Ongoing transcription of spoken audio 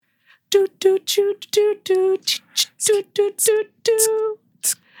Do do do do do do do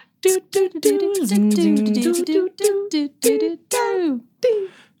do do.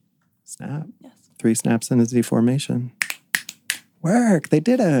 Snap. Yes. 3 snaps in a Z formation. Work. They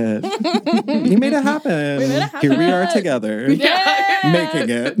did it. You made it happen. We made it happen. Here we are together. Making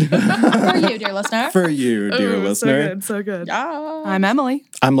it. For you, dear listener. For you, dear listener. So good. I'm Emily.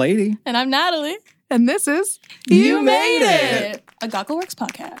 I'm Lady. And I'm Natalie. And this is You Made It, a GoggleWorks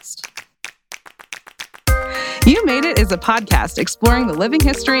podcast. You Made It is a podcast exploring the living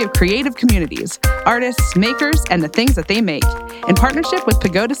history of creative communities, artists, makers, and the things that they make. In partnership with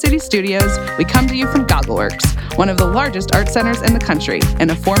Pagoda City Studios, we come to you from GoggleWorks, one of the largest art centers in the country, and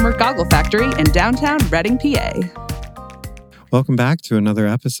a former goggle factory in downtown Reading, PA. Welcome back to another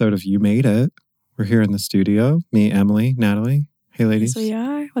episode of You Made It. We're here in the studio. Me, Emily, Natalie. Hey, ladies. Yes, we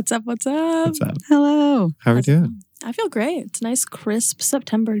are. What's up? What's up? Hello. How are we doing? I feel great. It's a nice, crisp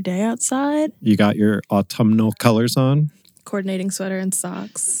September day outside. You got your autumnal colors on? Coordinating sweater and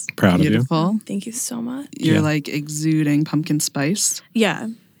socks. Proud Beautiful. of you. Thank you so much. You're like exuding pumpkin spice. Yeah.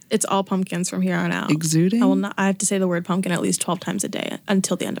 It's all pumpkins from here on out. Exuding? I have to say the word pumpkin at least 12 times a day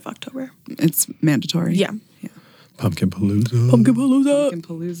until the end of October. It's mandatory. Yeah. Pumpkin Palooza. Pumpkin Palooza. Pumpkin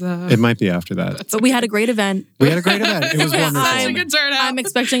Palooza. It might be after that. But we had a great event. We had a great event. It was wonderful. Such a good turnout. I'm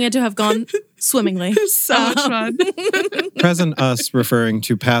expecting it to have gone swimmingly. So much fun. Present us referring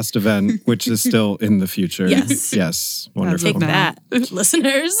to past event, which is still in the future. Yes. Yes. Wonderful. Take that,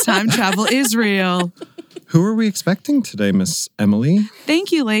 listeners. Time travel is real. Who are we expecting today, Miss Emily?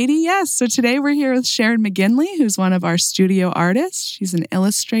 Thank you, lady. Yes. So today we're here with Sharon McGinley, who's one of our studio artists. She's an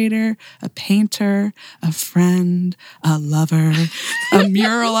illustrator, a painter, a friend, a lover, a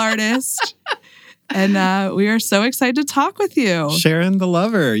mural artist. And we are so excited to talk with you. Sharon the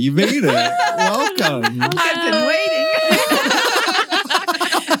lover. You made it. Welcome. I've been waiting.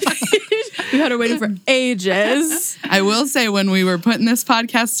 We've had her waiting for ages. I will say, when we were putting this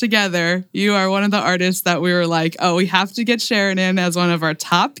podcast together, you are one of the artists that we were like, oh, we have to get Sharon in as one of our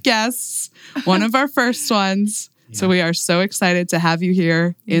top guests, one of our first ones. Yeah. So we are so excited to have you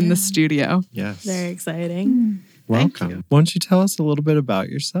here in the studio. Yes. Very exciting. Welcome. Why don't you tell us a little bit about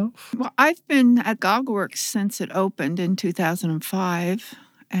yourself? Well, I've been at GoggleWorks since it opened in 2005.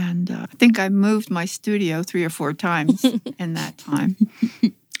 And I think I moved my studio 3 or 4 times in that time.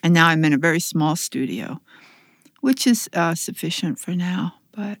 And now I'm in a very small studio, which is sufficient for now,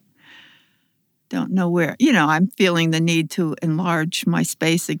 but don't know where. You know, I'm feeling the need to enlarge my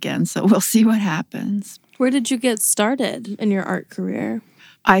space again, so we'll see what happens. Where did you get started in your art career?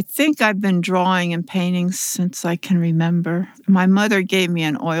 I think I've been drawing and painting since I can remember. My mother gave me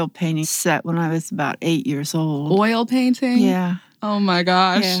an oil painting set when I was about 8 years old. Oil painting? Yeah. Oh, my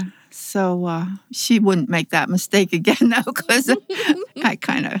gosh. Yeah. So she wouldn't make that mistake again, though, because I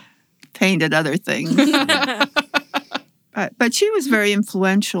kind of painted other things. But she was very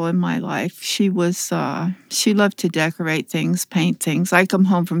influential in my life. She loved to decorate things, paint things. I'd come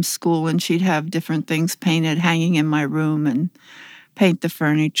home from school and she'd have different things painted hanging in my room and paint the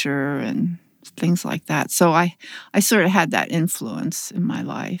furniture and things like that. So I sort of had that influence in my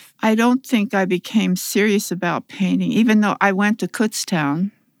life. I don't think I became serious about painting, even though I went to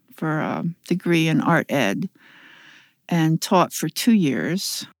Kutztown for a degree in art ed and taught for 2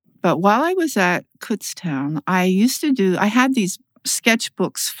 years. But while I was at Kutztown, I had these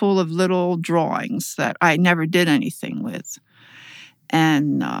sketchbooks full of little drawings that I never did anything with.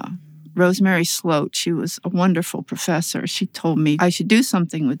 And Rosemary Sloat, she was a wonderful professor. She told me I should do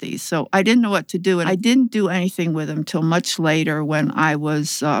something with these. So I didn't know what to do. And I didn't do anything with them till much later when I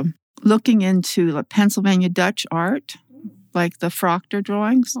was looking into Pennsylvania Dutch art, like the Proctor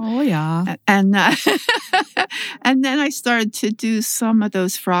drawings. Oh, yeah. And and then I started to do some of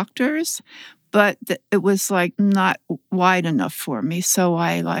those Proctors, but it was like not wide enough for me. So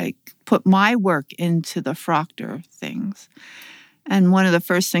I put my work into the Proctor things. And one of the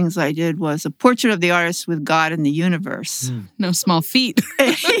first things I did was a portrait of the artist with God in the universe. No small feat.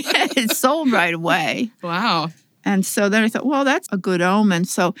 It sold right away. Wow. And so then I thought, well, that's a good omen.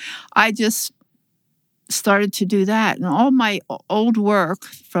 So I just started to do that. And all my old work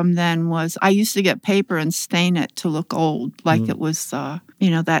from then was, I used to get paper and stain it to look old, like it was,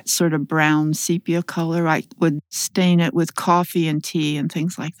 that sort of brown sepia color. I would stain it with coffee and tea and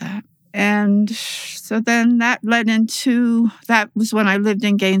things like that. And so then that was when I lived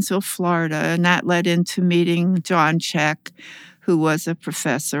in Gainesville, Florida, and that led into meeting John Check, who was a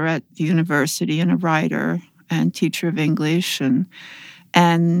professor at the university and a writer and teacher of English.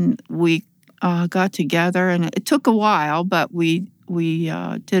 And we got together, and it took a while, but we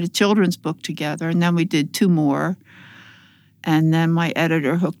did a children's book together, and then we did 2 more. And then my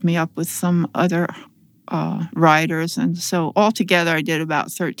editor hooked me up with some other writers. And so altogether, I did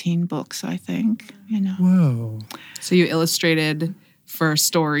about 13 books, I think, Whoa. So you illustrated for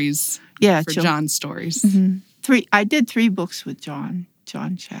stories, Yeah, for John's stories. Mm-hmm. I did 3 books with John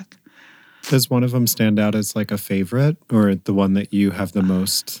Check. Does one of them stand out as like a favorite or the one that you have the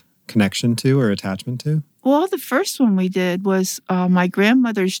most connection to or attachment to? Well, the first one we did was my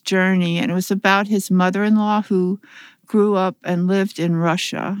grandmother's journey, and it was about his mother-in-law who grew up and lived in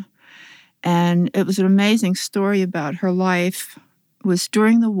Russia. And it was an amazing story about her life. It was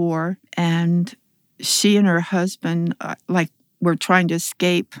during the war, and she and her husband were trying to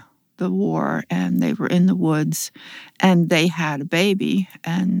escape the war, and they were in the woods, and they had a baby,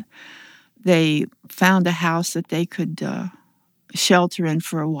 and they found a house that they could shelter in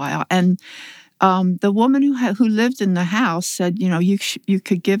for a while. And the woman who lived in the house said, you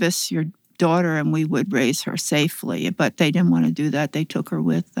could give us your daughter and we would raise her safely. But they didn't want to do that. They took her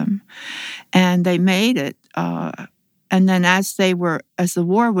with them. And they made it. And then as the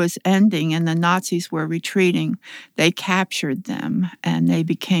war was ending and the Nazis were retreating, they captured them and they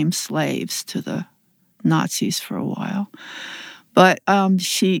became slaves to the Nazis for a while. But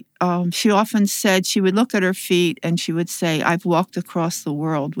she often said she would look at her feet and she would say, "I've walked across the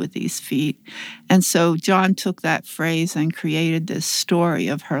world with these feet." And so John took that phrase and created this story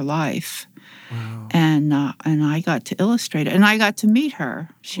of her life. Wow. And I got to illustrate it. And I got to meet her.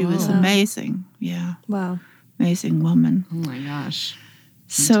 She was amazing. Yeah. Wow. Amazing woman. Oh, my gosh.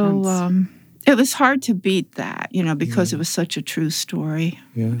 So it was hard to beat that, because it was such a true story.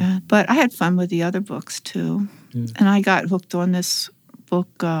 Yeah. But I had fun with the other books, too. Yeah. And I got hooked on this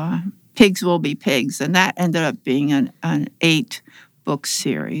book, Pigs Will Be Pigs, and that ended up being an 8-book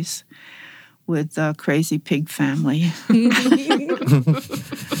series with Crazy Pig Family.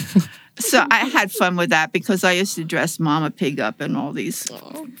 So I had fun with that because I used to dress Mama Pig up in all these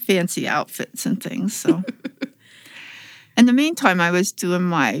fancy outfits and things. So, in the meantime, I was doing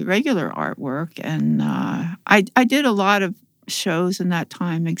my regular artwork, and I did a lot of shows in that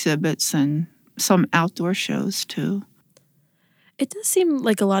time, exhibits, and some outdoor shows too. It does seem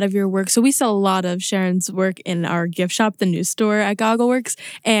like a lot of your work. So we sell a lot of Sharon's work in our gift shop, the news store at GoggleWorks,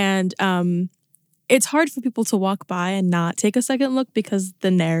 and it's hard for people to walk by and not take a second look because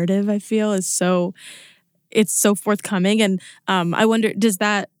the narrative, I feel, is so forthcoming. And I wonder, does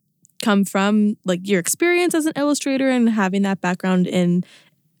that come from like your experience as an illustrator and having that background in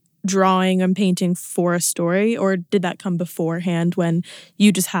drawing and painting for a story, or did that come beforehand when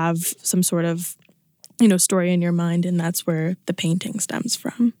you just have some sort of story in your mind and that's where the painting stems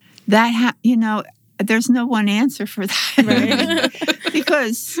from? There's no one answer for that, right?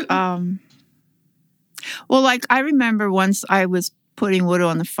 Because I remember once I was putting wood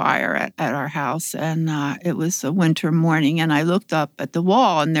on the fire at our house, and it was a winter morning, and I looked up at the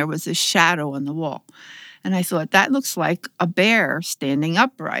wall, and there was a shadow on the wall. And I thought, that looks like a bear standing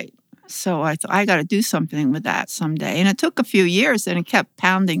upright. So I thought, I got to do something with that someday. And it took a few years, and it kept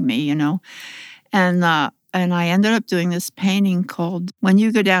pounding me, And I ended up doing this painting called When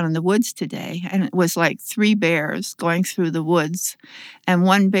You Go Down in the Woods Today. And it was like 3 bears going through the woods. And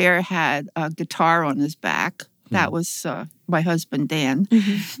one bear had a guitar on his back. That was my husband, Dan.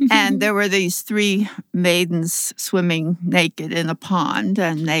 Mm-hmm. And there were these 3 maidens swimming naked in a pond.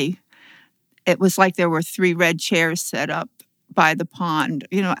 And it was like there were 3 red chairs set up by the pond,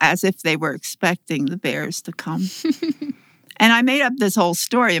 as if they were expecting the bears to come. And I made up this whole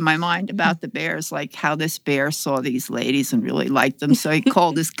story in my mind about the bears, like how this bear saw these ladies and really liked them. So he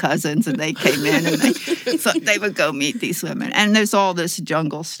called his cousins and they came in and they thought they would go meet these women. And there's all this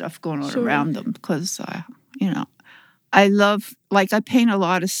jungle stuff going on around them because, I love, I paint a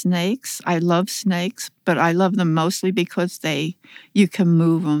lot of snakes. I love snakes, but I love them mostly because you can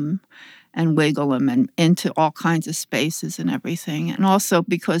move them and wiggle them and into all kinds of spaces and everything. And also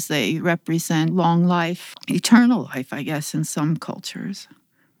because they represent long life, eternal life, I guess, in some cultures,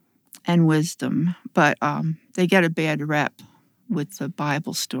 and wisdom. But they get a bad rep with the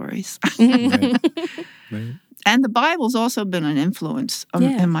Bible stories. Right. And the Bible's also been an influence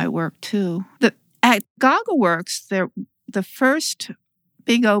in my work, too. At GoggleWorks, the first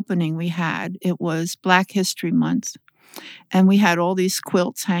big opening we had, it was Black History Month. And we had all these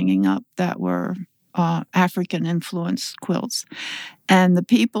quilts hanging up that were African-influenced quilts. And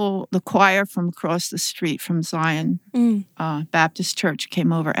the choir from across the street from Zion Baptist Church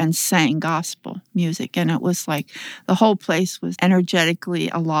came over and sang gospel music. And it was like the whole place was energetically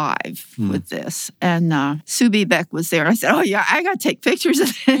alive with this. And Sue B. Beck was there. I said, "Oh, yeah, I got to take pictures of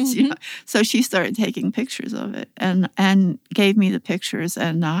this." Mm-hmm. So she started taking pictures of it and gave me the pictures.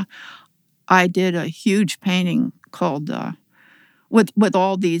 And I did a huge painting called with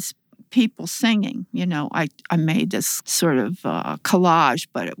all these people singing. I made this sort of collage,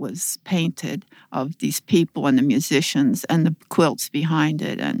 but it was painted of these people and the musicians and the quilts behind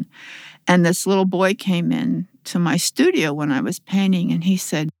it. And this little boy came in to my studio when I was painting, and he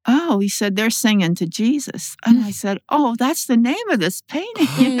said, they're singing to Jesus. And I said, oh, that's the name of this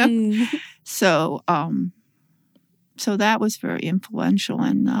painting. So that was very influential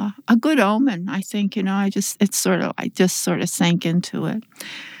and a good omen, I think. I just sort of sank into it.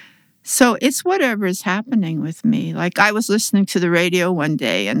 So it's whatever is happening with me. Like, I was listening to the radio one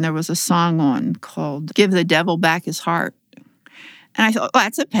day, and there was a song on called "Give the Devil Back His Heart." And I thought,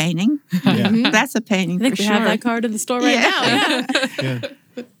 that's a painting. Yeah. That's a painting for sure. I think we have that card in the store right now. Yeah.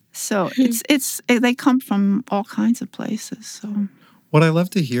 So they come from all kinds of places. So what I love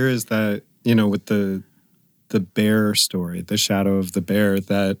to hear is that, with the bear story, the shadow of the bear,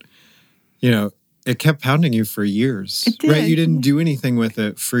 that, it kept pounding you for years. It did. Right? You didn't do anything with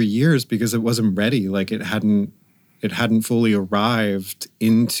it for years because it wasn't ready. Like, it hadn't fully arrived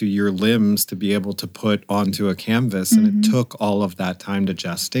into your limbs to be able to put onto a canvas. And it took all of that time to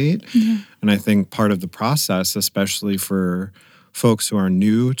gestate. Yeah. And I think part of the process, especially for folks who are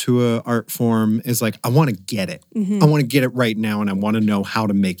new to an art form, is like, I want to get it. I want to get it right now, and I want to know how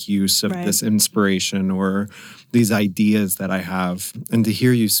to make use of this inspiration or these ideas that I have. And to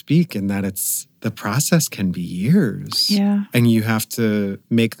hear you speak, and that the process can be years. Yeah. And you have to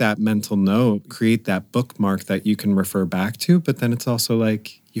make that mental note, create that bookmark that you can refer back to, but then it's also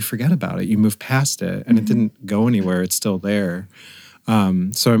like you forget about it. You move past it, and it didn't go anywhere. It's still there.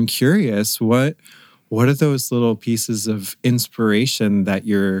 So I'm curious, what are those little pieces of inspiration that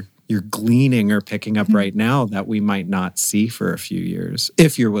you're gleaning or picking up right now that we might not see for a few years,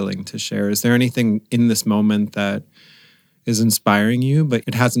 if you're willing to share? Is there anything in this moment that is inspiring you, but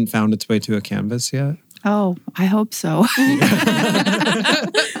it hasn't found its way to a canvas yet? Oh, I hope so. 3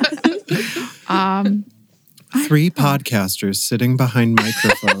 podcasters sitting behind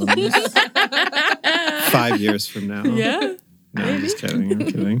microphones 5 years from now. Yeah. No, I'm just kidding. I'm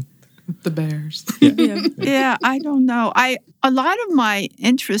kidding. The bears. Yeah, I don't know. A lot of my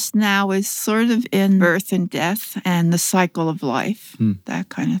interest now is sort of in birth and death and the cycle of life, that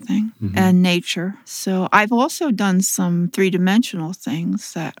kind of thing, and nature. So I've also done some 3-dimensional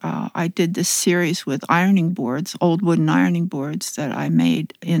things that I did this series with ironing boards, old wooden ironing boards that I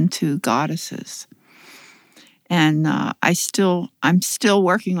made into goddesses. And I'm still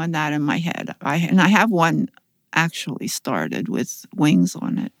working on that in my head. I have one actually started with wings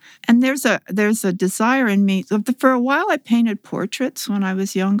on it. And there's a desire in me. For a while, I painted portraits when I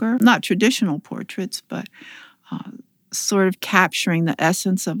was younger. Not traditional portraits, but sort of capturing the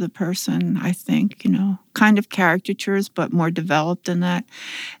essence of the person, I think, kind of caricatures, but more developed than that.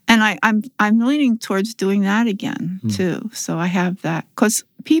 And I'm leaning towards doing that again, too. So I have that. Because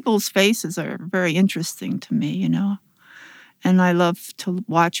people's faces are very interesting to me, And I love to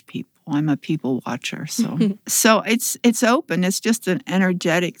watch people. I'm a people watcher, so it's open. It's just an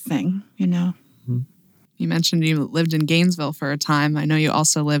energetic thing, You mentioned you lived in Gainesville for a time. I know you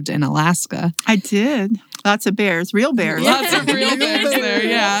also lived in Alaska. I did. Lots of bears, real bears. Lots of real bears there,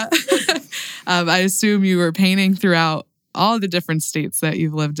 yeah. I assume you were painting throughout all the different states that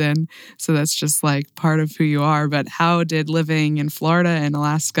you've lived in, so that's just like part of who you are. But how did living in Florida and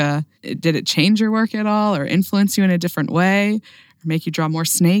Alaska, did it change your work at all or influence you in a different way? Make you draw more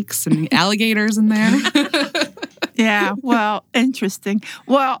snakes and alligators in there? Yeah, well, interesting.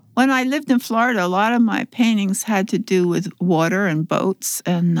 Well, when I lived in Florida, a lot of my paintings had to do with water and boats.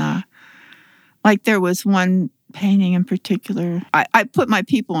 And like there was one painting in particular. I put my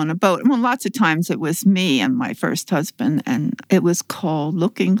people on a boat. Well, lots of times it was me and my first husband, and it was called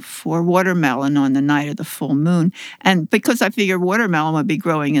Looking for Watermelon on the Night of the Full Moon. And because I figured watermelon would be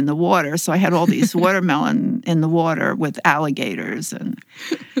growing in the water, so I had all these watermelon in the water with alligators and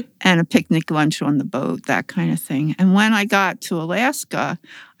a picnic lunch on the boat, that kind of thing. And when I got to Alaska,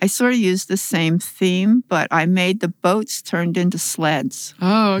 I sort of used the same theme, but I made the boats turned into sleds.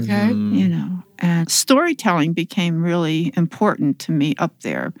 Oh, okay. And storytelling became really important to me up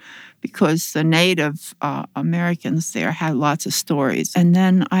there because the Native Americans there had lots of stories. And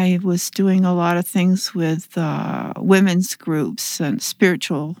then I was doing a lot of things with women's groups and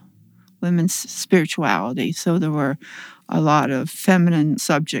women's spirituality. So there were a lot of feminine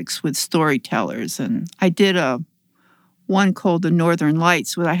subjects with storytellers. And I did one called The Northern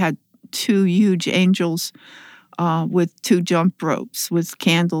Lights, where I had 2 huge angels with 2 jump ropes with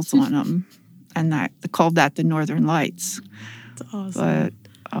candles on them. And I called that The Northern Lights. That's awesome.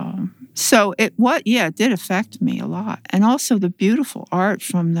 But it did affect me a lot. And also the beautiful art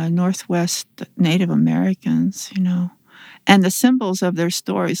from the Northwest Native Americans, And the symbols of their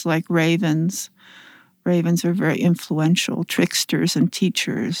stories, like ravens. Ravens are very influential, tricksters and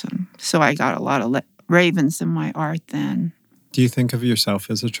teachers. And so I got a lot of ravens in my art then. Do you think of yourself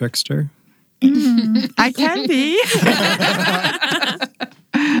as a trickster? I can be.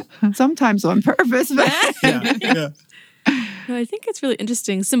 Sometimes on purpose. But Yeah. No, I think it's really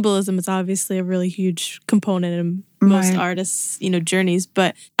interesting. Symbolism is obviously a really huge component in most artists', journeys.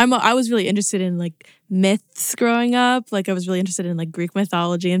 But I was really interested in like myths growing up. Like I was really interested in like Greek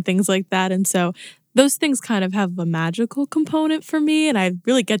mythology and things like that. And so those things kind of have a magical component for me, and I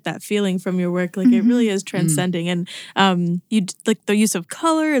really get that feeling from your work. Like it really is transcending, and you like the use of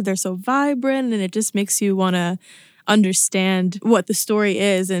color. They're so vibrant, and it just makes you want to understand what the story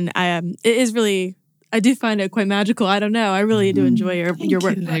is. And it is really. I do find it quite magical. I don't know. I really do enjoy your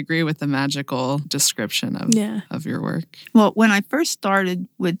work. I agree with the magical description of your work. Well, when I first started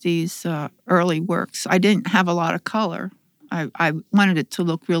with these early works, I didn't have a lot of color. I wanted it to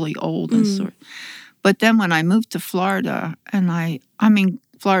look really old and sort. But then when I moved to Florida, and I mean,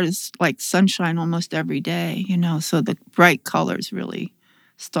 Florida's like sunshine almost every day, so the bright colors really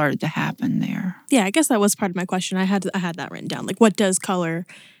started to happen there. Yeah, I guess that was part of my question. I had that written down. Like, what does color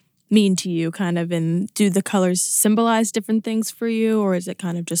mean to you, kind of, and do the colors symbolize different things for you, or is it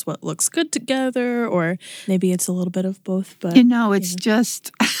kind of just what looks good together, or maybe it's a little bit of both? But it's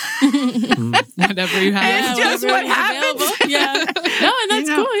just whatever you have. It's just what happens. Yeah, no, and that's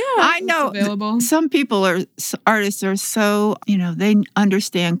cool. Yeah, I know. Available. Some artists are so they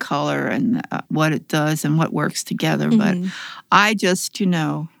understand color and what it does and what works together. But I just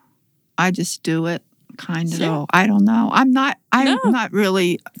I just do it. Kind of. Sure. I don't know. I'm not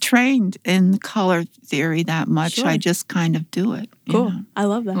really trained in color theory that much. Sure. I just kind of do it. Cool. I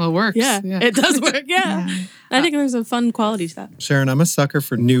love that. Well, it works. Yeah, it does work. Yeah. I think there's a fun quality to that. Sharon, I'm a sucker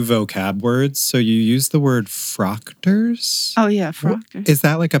for new vocab words. So you use the word fractors? Oh, yeah, fractors. Is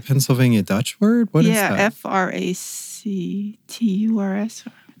that like a Pennsylvania Dutch word? What is that? Yeah, fracturs.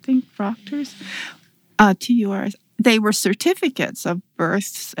 I think fractors. TURS. They were certificates of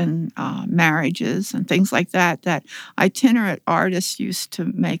births and marriages and things like that itinerant artists used to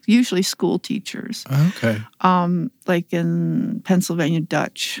make, usually school teachers. Okay. Like in Pennsylvania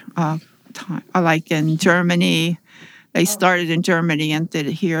Dutch, like in Germany. They started in Germany and did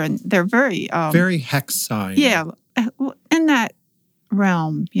it here, and they're very... very hex sign. Yeah, in that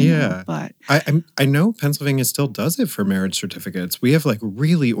realm, you know, but... I know Pennsylvania still does it for marriage certificates. We have like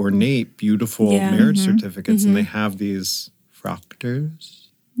really ornate, beautiful marriage certificates, and they have these fractors.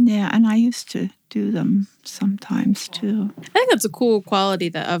 Yeah, and I used to do them sometimes too. I think that's a cool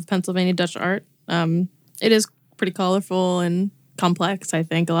quality of Pennsylvania Dutch art. It is pretty colorful and complex, I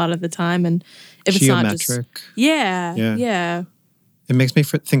think, a lot of the time. And if it's not just... Yeah. It makes me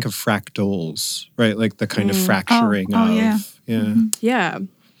think of fractals, right? Like the kind of fracturing of... Yeah.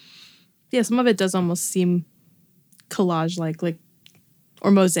 Yeah, some of it does almost seem collage-like,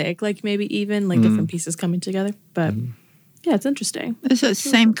 or mosaic-like maybe even, like different pieces coming together. But yeah, it's interesting. It's the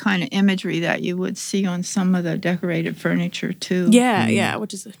same kind of imagery that you would see on some of the decorated furniture too. Yeah,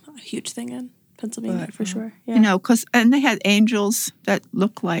 which is a huge thing in Pennsylvania for sure. Yeah. And they had angels that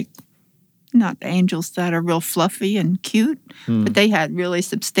look like, not angels that are real fluffy and cute, but they had really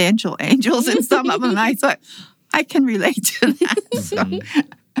substantial angels in some of them. And I thought, I can relate to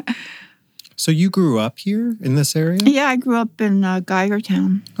that. So you grew up here in this area? Yeah, I grew up in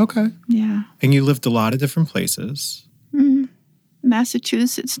Geigertown. Okay. Yeah. And you lived a lot of different places?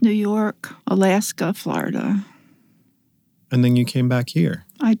 Massachusetts, New York, Alaska, Florida. And then you came back here?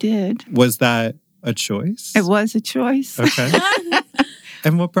 I did. Was that a choice? It was a choice. Okay.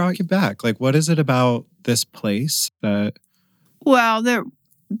 And what brought you back? Like, what is it about this place that... Well,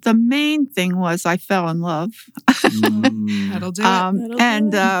 the main thing was I fell in love. That'll do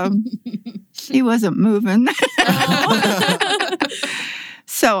it. He wasn't moving.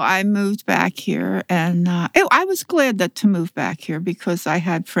 So I moved back here, and I was glad to move back here because I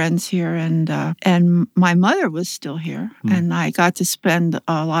had friends here, and my mother was still here, and I got to spend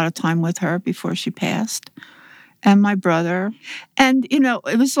a lot of time with her before she passed, and my brother. And,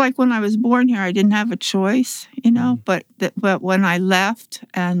 it was like when I was born here, I didn't have a choice, but when I left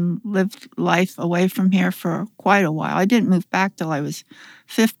and lived life away from here for quite a while, I didn't move back till I was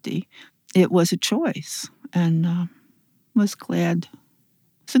 50. It was a choice, and was glad.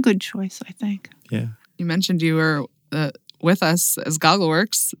 It's a good choice, I think. Yeah. You mentioned you were with us as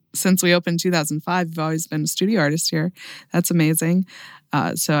GoggleWorks since we opened in 2005. You've always been a studio artist here. That's amazing.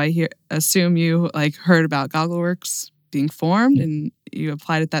 So I assume you heard about GoggleWorks being formed and you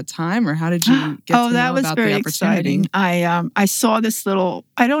applied at that time, or how did you get to know about the opportunity? Exciting. I saw this little,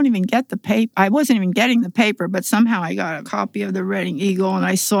 I don't even get the paper. I wasn't even getting the paper, but somehow I got a copy of the Reading Eagle, and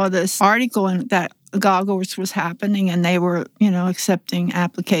I saw this article that GoggleWorks was happening, and they were, accepting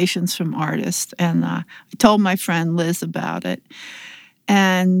applications from artists. And I told my friend Liz about it.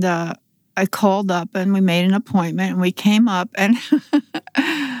 And I called up and we made an appointment, and we came up, and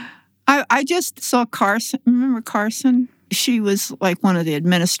I just saw Carson. Remember Carson? She was like one of the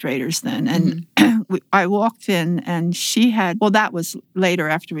administrators then. And I walked in, and she had, that was later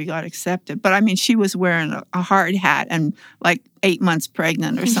after we got accepted. But I mean, she was wearing a hard hat and like 8 months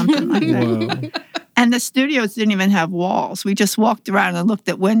pregnant or something like that. Whoa. And the studios didn't even have walls. We just walked around and looked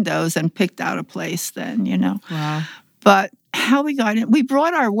at windows and picked out a place then, Wow. But how we got in, we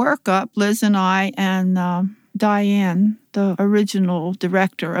brought our work up, Liz and I, and Diane, the original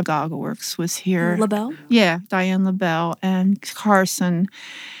director of GoggleWorks, was here. LaBelle? Yeah, Diane LaBelle and Carson.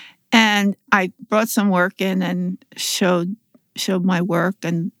 And I brought some work in and showed my work,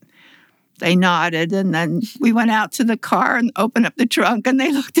 and they nodded. And then we went out to the car and opened up the trunk, and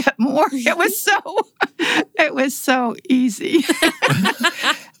they looked at more. It was so easy.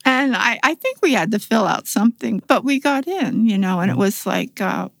 And I think we had to fill out something, but we got in, and it was like,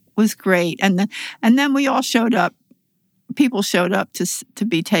 was great. And then we all showed up. People showed up to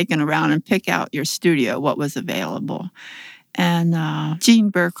be taken around and pick out your studio, what was available. And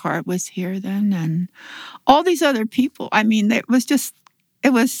Jean Burkhart was here then, and all these other people. I mean, it was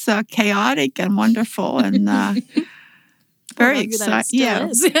chaotic and wonderful, and very exciting. Yeah.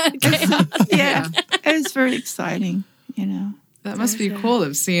 Yeah, it was very exciting, That must be cool to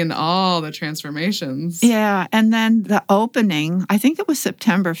have seen all the transformations. Yeah, and then the opening, I think it was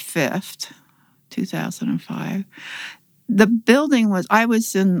September 5th, 2005. The building I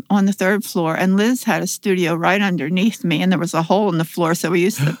was on the third floor, and Liz had a studio right underneath me, and there was a hole in the floor, so we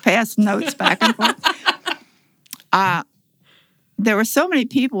used to pass notes back and forth. There were so many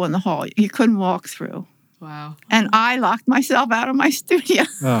people in the hall, you couldn't walk through. Wow. And I locked myself out of my studio.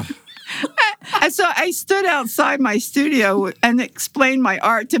 Oh. And so I stood outside my studio and explained my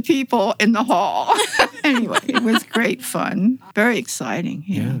art to people in the hall. Anyway, it was great fun. Very exciting,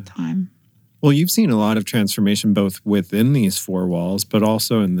 time. Well, you've seen a lot of transformation both within these four walls, but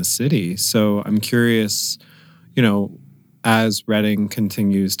also in the city. So I'm curious, as Reading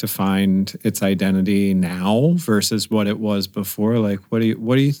continues to find its identity now versus what it was before, like what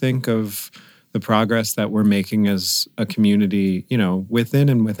do you think of the progress that we're making as a community, within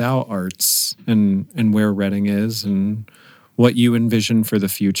and without arts, and where Reading is, and what you envision for the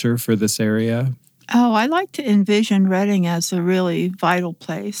future for this area? Oh, I like to envision Reading as a really vital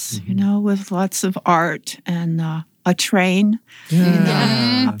place, with lots of art and a train,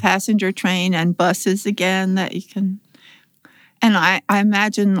 a passenger train and buses again that you can. And I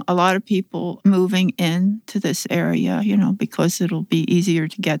imagine a lot of people moving into this area, because it'll be easier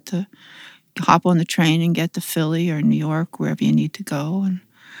to get to hop on the train and get to Philly or New York, wherever you need to go. And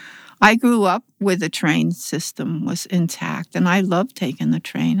I grew up with the train system was intact, and I loved taking the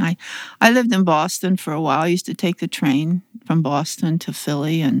train. I lived in Boston for a while. I used to take the train from Boston to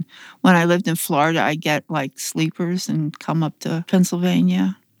Philly, and when I lived in Florida, I'd get like sleepers and come up to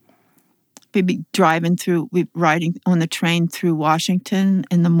Pennsylvania. We'd be riding on the train through Washington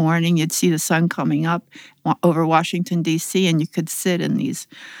in the morning. You'd see the sun coming up over Washington, D.C., and you could sit in these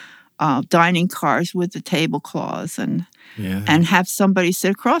dining cars with the tablecloths and have somebody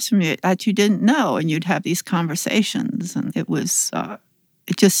sit across from you that you didn't know, and you'd have these conversations. And it was,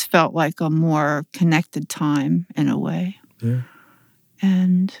 it just felt like a more connected time in a way. Yeah.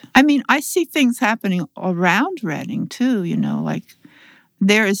 And I mean, I see things happening around Reading too, like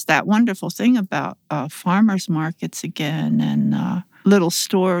there is that wonderful thing about farmers markets again, and little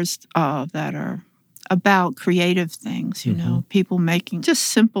stores that are about creative things, people making just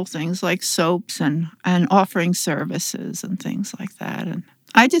simple things like soaps and offering services and things like that. And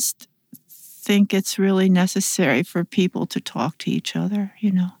I just think it's really necessary for people to talk to each other,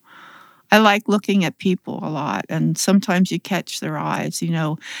 I like looking at people a lot, and sometimes you catch their eyes,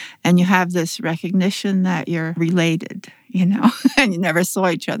 and you have this recognition that you're related, and you never saw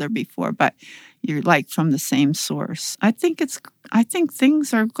each other before, but you're like from the same source. I think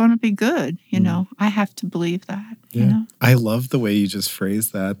things are going to be good, I have to believe that, I love the way you just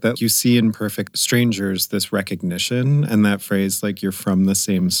phrased that you see in perfect strangers this recognition, and that phrase, like, you're from the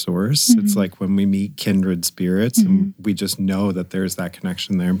same source. Mm-hmm. It's like when we meet kindred spirits, and we just know that there's that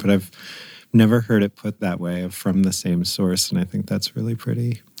connection there. But I've Never heard it put that way, from the same source, and I think that's really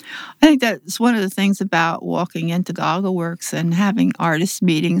pretty. I think that's one of the things about walking into GoggleWorks and having artist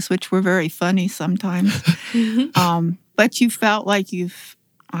meetings, which were very funny sometimes. But you felt like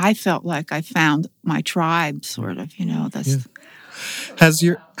I felt like I found my tribe, sort of, That's Yeah.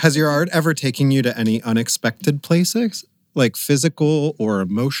 Has your art ever taken you to any unexpected places, like physical or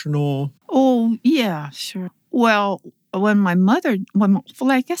emotional? Oh, yeah, sure. Well,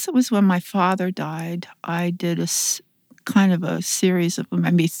 I guess it was when my father died, I did kind of a series of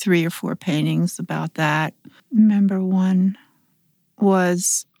maybe 3 or 4 paintings about that. Remember one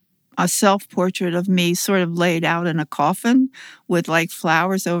was a self-portrait of me sort of laid out in a coffin with like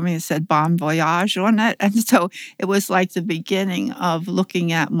flowers over me. It said Bon Voyage on it. And so it was like the beginning of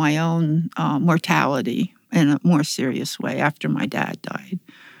looking at my own mortality in a more serious way after my dad died.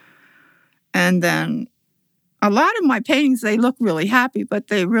 And then a lot of my paintings, they look really happy, but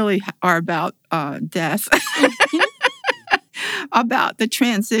they really are about death. About the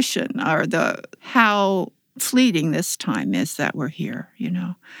transition or how fleeting this time is that we're here,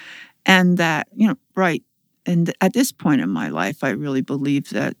 And that, right. And at this point in my life, I really believe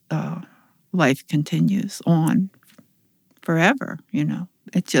that life continues on forever,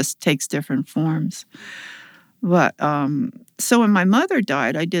 It just takes different forms. But so when my mother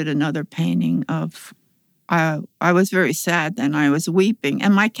died, I did another painting of, I was very sad then. I was weeping.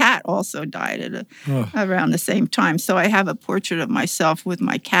 And my cat also died around the same time. So I have a portrait of myself with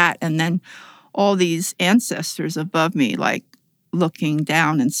my cat and then all these ancestors above me, like looking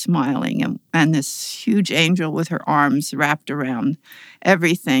down and smiling. And this huge angel with her arms wrapped around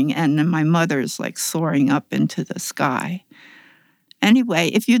everything. And then my mother's like soaring up into the sky. Anyway,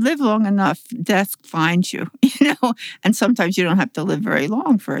 if you live long enough, death finds you, and sometimes you don't have to live very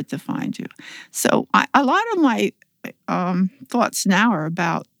long for it to find you. So a lot of my thoughts now are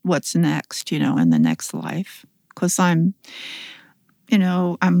about what's next, in the next life, because I'm in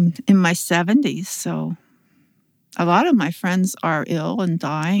my 70s, so a lot of my friends are ill and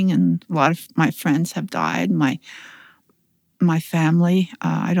dying, and a lot of my friends have died. My family,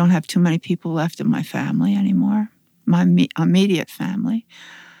 I don't have too many people left in my family anymore. My immediate family.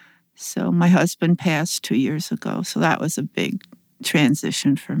 So my husband passed 2 years ago, so that was a big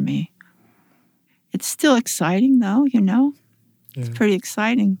transition for me. It's still exciting, though, Yeah. It's pretty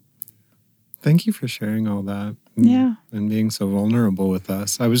exciting. Thank you for sharing all that. And being so vulnerable with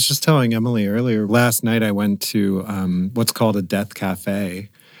us. I was just telling Emily earlier, last night I went to what's called a death cafe.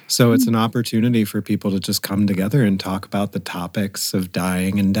 So it's an opportunity for people to just come together and talk about the topics of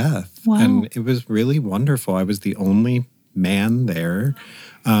dying and death. Wow. And it was really wonderful. I was the only man there,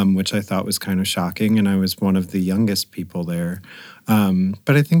 which I thought was kind of shocking. And I was one of the youngest people there.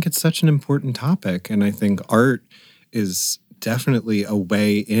 But I think it's such an important topic. And I think art is definitely a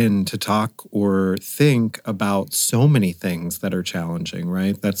way in to talk or think about so many things that are challenging,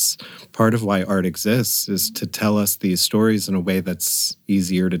 right? That's part of why art exists, is to tell us these stories in a way that's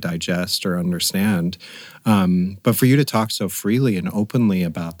easier to digest or understand. But for you to talk so freely and openly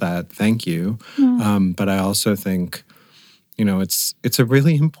about that, thank you. But I also think, it's a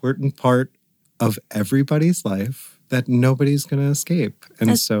really important part of everybody's life that nobody's going to escape. And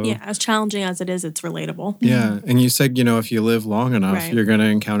as challenging as it is, it's relatable. Yeah. And you said, if you live long enough, right. you're going to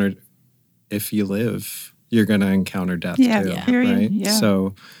encounter death too. Yeah. Right? Yeah.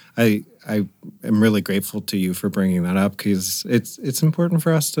 So I am really grateful to you for bringing that up, because it's important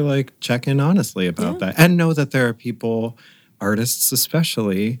for us to check in honestly about that and know that there are people, artists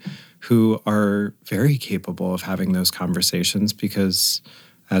especially, who are very capable of having those conversations, because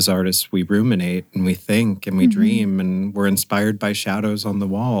as artists, we ruminate and we think and we dream and we're inspired by shadows on the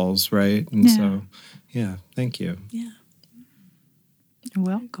walls, right? And so, thank you. Yeah. You're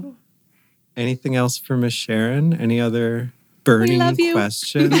welcome. Anything else for Miss Sharon? Any other burning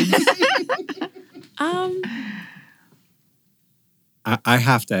questions? I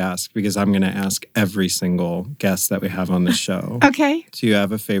have to ask, because I'm going to ask every single guest that we have on the show. Okay. Do you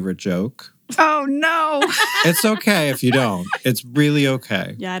have a favorite joke? Oh, no. It's okay if you don't. It's really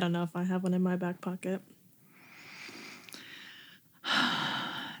okay. Yeah, I don't know if I have one in my back pocket.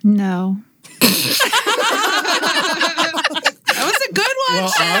 No. That was a good one, Well,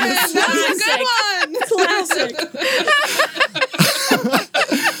 Sharon. honestly, That was a good one.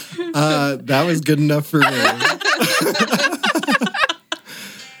 Classic. That was good enough for me.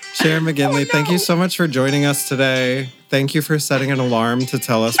 Sharon McGinley, thank you so much for joining us today. Thank you for setting an alarm to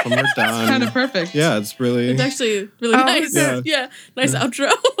tell us when we're done. It's kind of perfect. Yeah, it's really... It's actually really nice. Yeah. Nice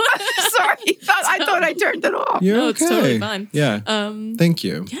outro. Sorry. I thought I turned it off. You're No, okay. it's totally fine. Yeah. Thank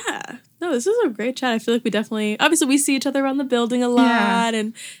you. Yeah. No, No, this is a great chat. I feel like we definitely, obviously we see each other around the building a lot,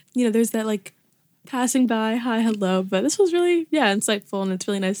 and there's that like passing by, hi, hello. But this was really, insightful, and it's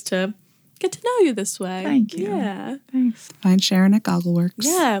really nice to get to know you this way. Thank you. Yeah. Thanks. Find Sharon at GoggleWorks.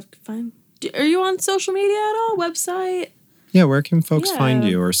 Yeah, fine. Are you on social media at all? Website? Yeah, where can folks find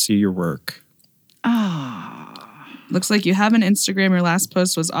you or see your work? Looks like you have an Instagram. Your last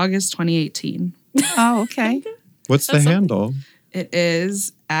post was August 2018. Oh, okay. What's the handle? It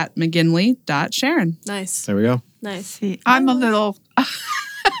is at McGinley.Sharon. Nice. There we go. Nice. See, I'm a little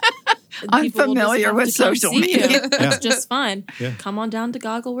People will just unfamiliar have with to come social see media. you. It's just fine. Yeah. Come on down to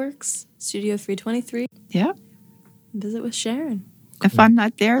GoggleWorks, Studio 323. Yeah. Visit with Sharon. If I'm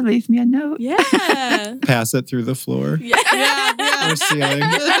not there, leave me a note. Yeah. Pass it through the floor or ceiling.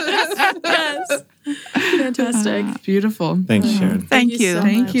 Yes. Fantastic. Beautiful. Thanks, Sharon. Thank you. so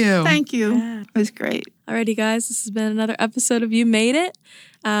Thank much. you. Thank you. Yeah. It was great. Alrighty, guys. This has been another episode of You Made It.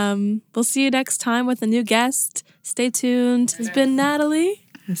 We'll see you next time with a new guest. Stay tuned. This has been Natalie.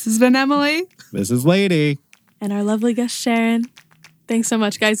 This has been Emily. This is Lady. And our lovely guest, Sharon. Thanks so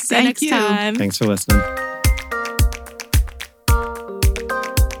much, guys. See you Thank next you. time. Thanks for listening.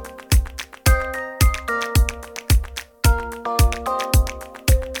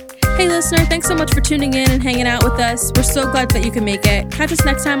 Hey, listener, thanks so much for tuning in and hanging out with us. We're so glad that you can make it. Catch us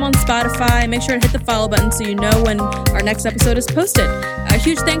next time on Spotify. Make sure to hit the follow button so you know when our next episode is posted. A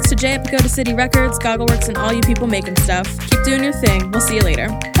huge thanks to Jay at Pagoda City Records, GoggleWorks, and all you people making stuff. Keep doing your thing. We'll see you later.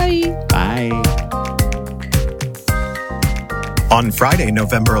 Bye. Bye. On Friday,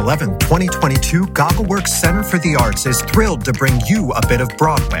 November 11th, 2022, GoggleWorks Center for the Arts is thrilled to bring you a bit of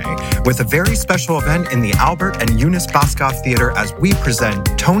Broadway with a very special event in the Albert and Eunice Boscoff Theater as we present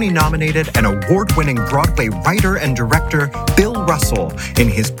Tony-nominated and award-winning Broadway writer and director Bill Russell in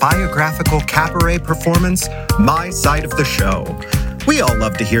his biographical cabaret performance, My Side of the Show. We all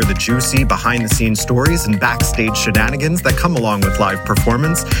love to hear the juicy behind-the-scenes stories and backstage shenanigans that come along with live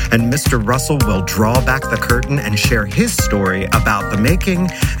performance, and Mr. Russell will draw back the curtain and share his story about the making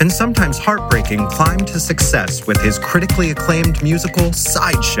and sometimes heartbreaking climb to success with his critically acclaimed musical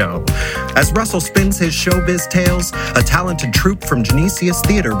Sideshow. As Russell spins his showbiz tales, a talented troupe from Genesius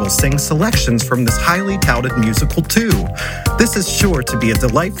Theater will sing selections from this highly touted musical too. This is sure to be a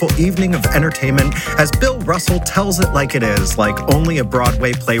delightful evening of entertainment as Bill Russell tells it like it is, like only a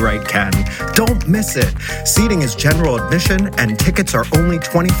Broadway playwright can. Don't miss it. Seating is general admission and tickets are only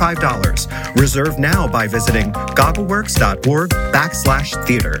 $25. Reserve now by visiting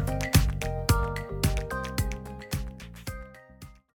goggleworks.org/theater.